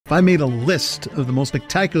If I made a list of the most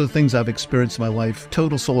spectacular things I've experienced in my life,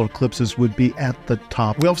 total solar eclipses would be at the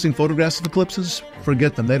top. We all seen photographs of eclipses.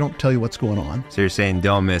 Forget them. They don't tell you what's going on. So you're saying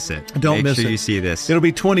don't miss it. Don't miss it. Make sure you see this. It'll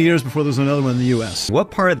be 20 years before there's another one in the U.S.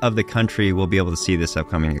 What part of the country will be able to see this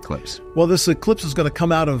upcoming eclipse? Well, this eclipse is going to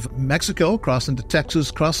come out of Mexico, cross into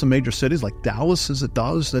Texas, cross some major cities like Dallas as it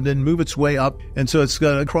does, and then move its way up. And so it's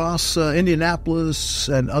going to cross Indianapolis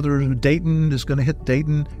and other Dayton is going to hit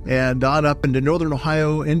Dayton and on up into northern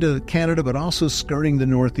Ohio, into Canada, but also skirting the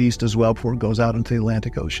northeast as well before it goes out into the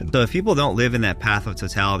Atlantic Ocean. So if people don't live in that path of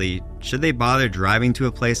totality, should they bother driving to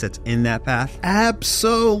a place that's in that path?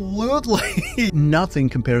 Absolutely. Nothing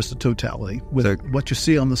compares to totality with what you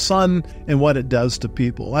see on the sun and what it does to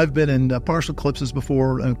people. I've been in partial eclipses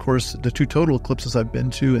before, and of course the 2 total eclipses I've been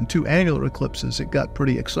to and 2 annular eclipses. It got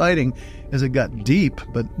pretty exciting as it got deep,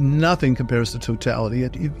 but nothing compares to totality.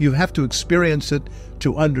 You have to experience it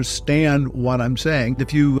to understand what I'm saying.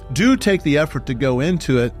 If you do take the effort to go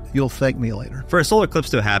into it, you'll thank me later. For a solar eclipse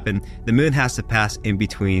to happen, the moon has to pass in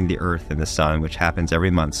between the Earth and the sun, which happens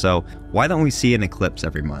every month. So why don't we see an eclipse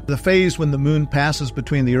every month? The phase when the moon passes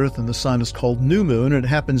between the Earth and the sun is called new moon, and it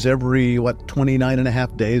happens every, 29 and a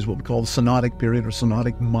half days, what we call the synodic period or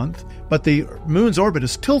synodic month. But the moon's orbit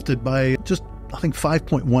is tilted by just, I think,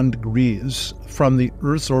 5.1 degrees from the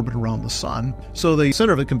Earth's orbit around the sun. So the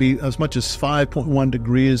center of it can be as much as 5.1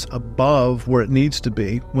 degrees above where it needs to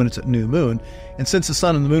be when it's at new moon. And since the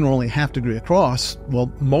sun and the moon are only half degree across, well,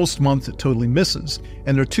 most months it totally misses.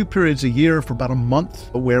 And there are 2 periods a year for about a month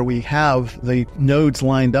where we have the nodes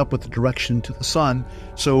lined up with the direction to the sun.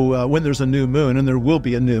 So when there's a new moon, and there will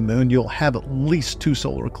be a new moon, you'll have at least 2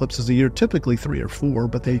 solar eclipses a year, typically 3 or 4,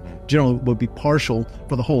 but they generally will be partial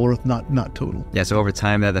for the whole Earth, not total. Yeah, so over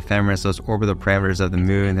time, that ephemeris, those orbital parameters of the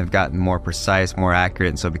moon have gotten more precise, more accurate,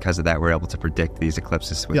 and so because of that, we're able to predict these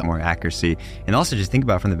eclipses with more accuracy. And also just think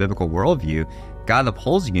about it from the biblical worldview, God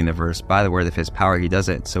upholds the universe by the word of his power. He does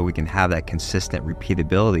it so we can have that consistent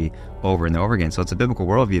repeatability over and over again. So it's a biblical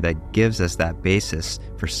worldview that gives us that basis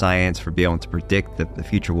for science, for being able to predict that the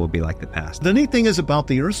future will be like the past. The neat thing is about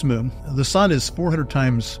the Earth's moon, the sun is 400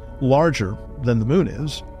 times larger than the moon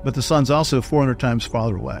is, but the sun's also 400 times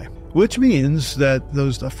farther away, which means that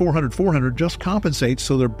those 400 just compensates,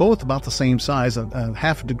 so they're both about the same size, a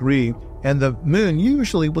half a degree, and the moon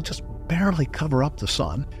usually will just barely cover up the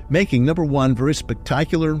sun, making, number one, very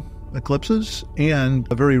spectacular eclipses and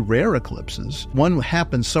very rare eclipses. One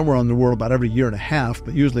happens somewhere in the world about every year and a half,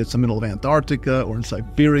 but usually it's the middle of Antarctica or in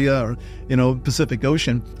Siberia or, Pacific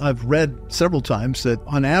Ocean. I've read several times that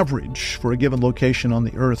on average for a given location on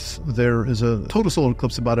the Earth, there is a total solar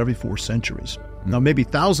eclipse about every 4 centuries. Now, maybe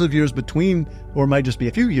thousands of years between, or it might just be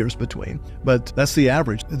a few years between, but that's the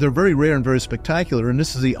average. They're very rare and very spectacular, and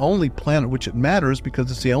this is the only planet which it matters because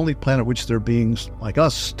it's the only planet which there are beings like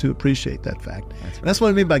us to appreciate that fact. That's what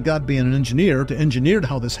I mean by God being an engineer, to engineer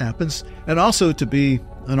how this happens, and also to be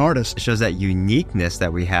an artist. It shows that uniqueness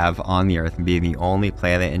that we have on the Earth and being the only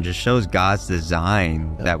planet, and just shows God's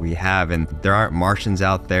design that we have. And there aren't Martians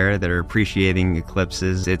out there that are appreciating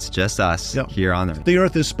eclipses. It's just us here on Earth. The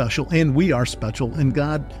Earth is special, and we are special, and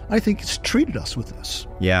God, I think, has treated us with this.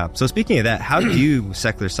 Yeah. So speaking of that, how do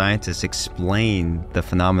secular scientists explain the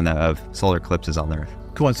phenomena of solar eclipses on the Earth?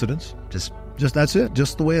 Coincidence. Just that's it.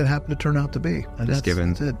 Just the way it happened to turn out to be. And that's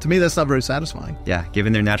it. To me, that's not very satisfying. Yeah,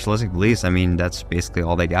 given their naturalistic beliefs, that's basically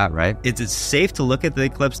all they got, right? Is it safe to look at the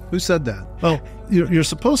eclipse? Who said that? Well, you're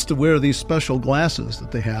supposed to wear these special glasses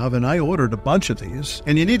that they have, and I ordered a bunch of these.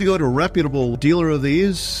 And you need to go to a reputable dealer of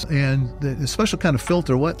these, and the special kind of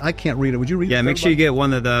filter. What? I can't read it. Would you read it? Yeah, make sure you get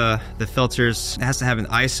one of the filters. It has to have an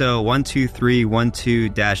ISO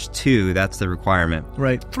 12312-2. That's the requirement.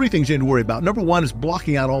 Right. 3 things you need to worry about. Number 1 is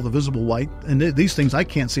blocking out all the visible light. And these things, I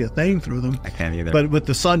can't see a thing through them. I can't either. But with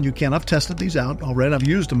the sun, you can. I've tested these out already. I've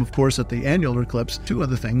used them, of course, at the annular eclipse. 2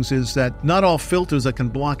 other things is that not all filters that can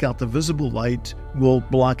block out the visible light will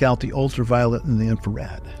block out the ultraviolet and the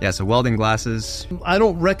infrared. Yeah, so welding glasses. I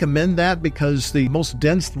don't recommend that because the most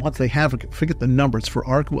dense ones they have, I forget the number, it's for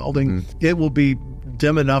arc welding. It will be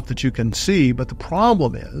dim enough that you can see, but the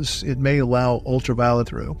problem is it may allow ultraviolet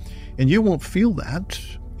through, and you won't feel that.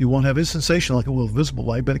 You won't have a sensation like it will visible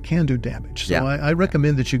light, but it can do damage. So I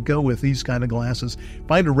recommend that you go with these kind of glasses.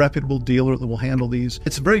 Find a reputable dealer that will handle these.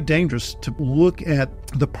 It's very dangerous to look at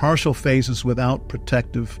the partial phases without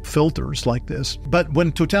protective filters like this. But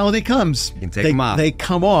when totality comes, you can take them off. They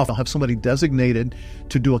come off. I'll have somebody designated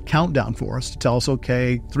to do a countdown for us to tell us,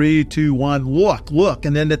 okay, 3, 2, 1, look.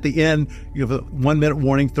 And then at the end, You have a 1 minute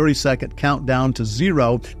warning, 30-second countdown to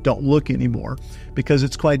 0. Don't look anymore, because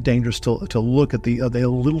it's quite dangerous to look at the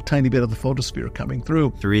little tiny bit of the photosphere coming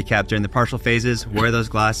through. To recap, during the partial phases, wear those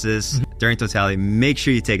glasses. During totality, make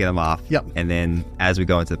sure you take them off. Yep. And then as we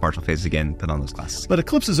go into the partial phases again, put on those glasses. But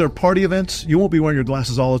eclipses are party events. You won't be wearing your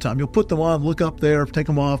glasses all the time. You'll put them on, look up there, take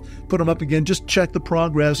them off, put them up again, just check the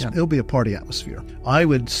progress. It'll be a party atmosphere. I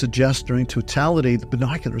would suggest during totality, the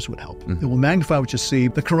binoculars would help. It will magnify what you see.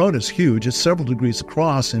 The corona is huge. It's several degrees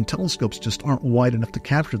across, and telescopes just aren't wide enough to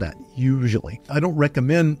capture that usually. I don't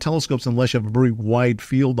recommend telescopes unless you have a very wide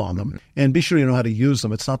field on them. And be sure you know how to use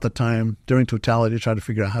them. It's not the time during totality to try to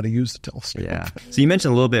figure out how to use the telescope. Yeah. So you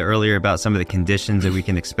mentioned a little bit earlier about some of the conditions that we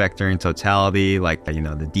can expect during totality, like,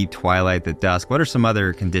 the deep twilight, the dusk. What are some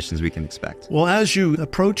other conditions we can expect? Well, as you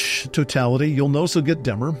approach totality, you'll notice it'll get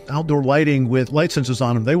dimmer. Outdoor lighting with light sensors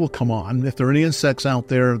on them, they will come on. If there are any insects out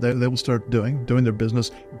there, they will start doing their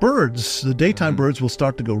business. Birds, the daytime birds will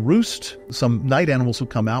start to go roost. Some night animals will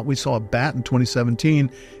come out. We saw a bat in 2017,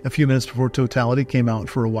 a few minutes before totality, came out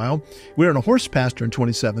for a while. We were in a horse pasture in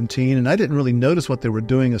 2017, and I didn't really notice what they were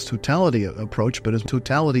doing as totality approached, but as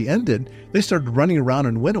totality ended, they started running around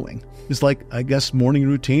and winnowing. It's like, I guess, morning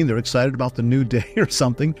routine. They're excited about the new day or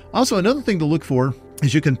something. Also, another thing to look for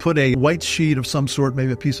is you can put a white sheet of some sort,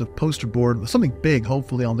 maybe a piece of poster board, something big,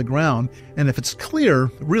 hopefully, on the ground. And if it's clear,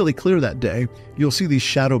 really clear that day, you'll see these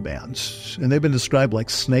shadow bands. And they've been described like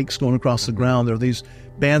snakes going across the ground. There are these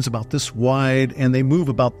bands about this wide, and they move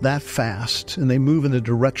about that fast, and they move in the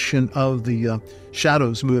direction of the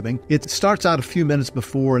shadows moving. It starts out a few minutes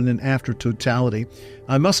before and then after totality.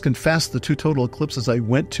 I must confess, the two total eclipses I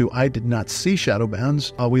went to, I did not see shadow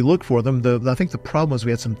bands. We looked for them. I think the problem was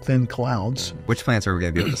we had some thin clouds. Which planets are we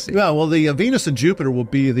going to be able to see? Yeah, well, the Venus and Jupiter will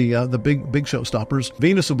be the big showstoppers.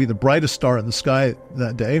 Venus will be the brightest star in the sky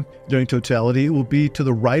that day. During totality, it will be to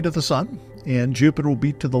the right of the sun, and Jupiter will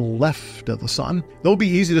be to the left of the sun. They'll be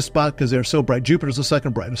easy to spot because they're so bright. Jupiter's the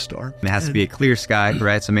second brightest star. It has to be a clear sky,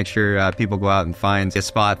 right? So make sure people go out and find a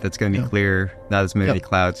spot that's going to be clear, not as many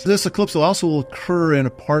clouds. This eclipse will also occur in a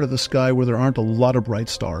part of the sky where there aren't a lot of bright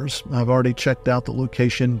stars. I've already checked out the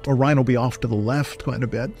location. Orion will be off to the left quite a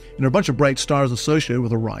bit. And there are a bunch of bright stars associated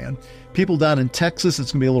with Orion. People down in Texas,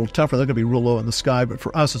 it's going to be a little tougher. They're going to be real low in the sky, but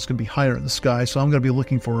for us, it's going to be higher in the sky. So I'm going to be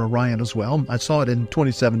looking for Orion as well. I saw it in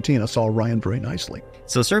 2017. I saw Orion very nicely.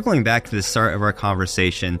 So circling back to the start of our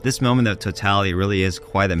conversation, this moment of totality really is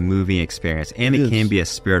quite a moving experience, and it can be a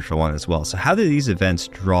spiritual one as well. So how do these events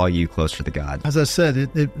draw you closer to God? As I said,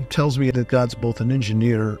 it tells me that God's both an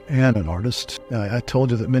engineer and an artist. I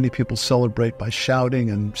told you that many people celebrate by shouting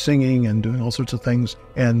and singing and doing all sorts of things,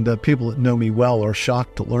 and people that know me well are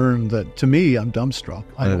shocked to learn that, to me, I'm dumbstruck.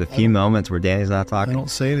 One of the few moments where Danny's not talking. I don't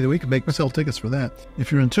say anything. We can sell tickets for that.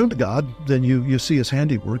 If you're in tune to God, then you see his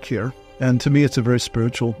handiwork here. And to me, it's a very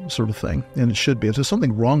spiritual sort of thing, and it should be. If there's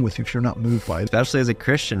something wrong with you if you're not moved by it. Especially as a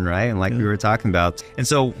Christian, right? And like we were talking about. And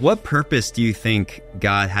so what purpose do you think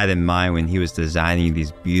God had in mind when he was designing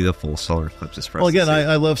these beautiful solar eclipses for us? Well, again,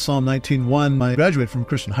 I love Psalm 19:1. I graduated from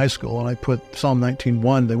Christian high school, and I put Psalm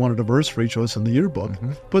 19:1. They wanted a verse for each of us in the yearbook.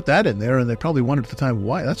 Put that in there, and they probably wondered at the time,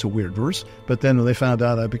 why? That's a weird verse. But then when they found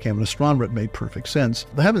out I became an astronomer, it made perfect sense.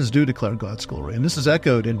 The heavens do declare God's glory. And this is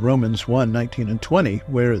echoed in Romans 1:19 and 20,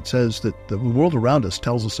 where it says that the world around us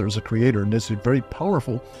tells us there's a creator, and it's very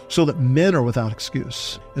powerful, so that men are without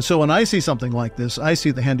excuse. And so when I see something like this, I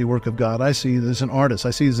see the handiwork of God. I see there's an artist.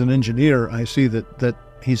 I see as an engineer. I see that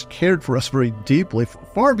he's cared for us very deeply,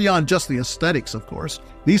 far beyond just the aesthetics, of course.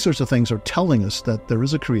 These sorts of things are telling us that there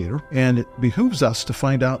is a creator, and it behooves us to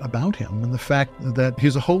find out about him and the fact that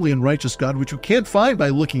he's a holy and righteous God, which we can't find by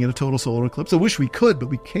looking at a total solar eclipse. I wish we could, but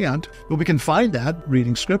we can't. But we can find that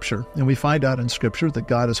reading Scripture, and we find out in Scripture that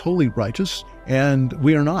God is holy, righteous, and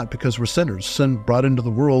we are not, because we're sinners. Sin brought into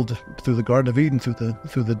the world through the Garden of Eden, through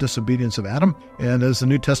the disobedience of Adam. And as the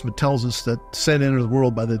New Testament tells us, that sin entered the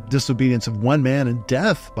world by the disobedience of one man, and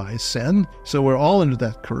death by sin. So we're all under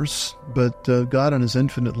that curse. But God, in his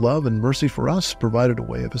infinite love and mercy for us, provided a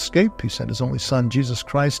way of escape. He sent his only Son, Jesus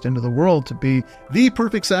Christ, into the world to be the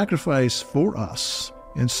perfect sacrifice for us.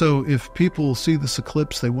 And so if people see this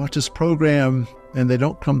eclipse, they watch this program, and they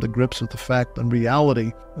don't come to grips with the fact and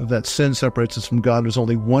reality that sin separates us from God, there's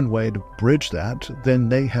only one way to bridge that, then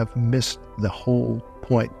they have missed the whole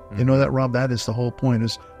point. You know that, Rob? That is the whole point,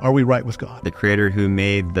 is, are we right with God? The creator who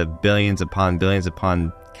made the billions upon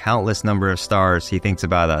countless number of stars, he thinks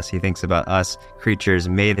about us. He thinks about us creatures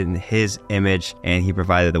made in his image, and he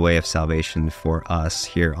provided a way of salvation for us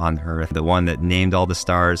here on earth. The one that named all the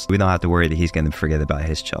stars, we don't have to worry that he's going to forget about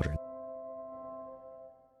his children.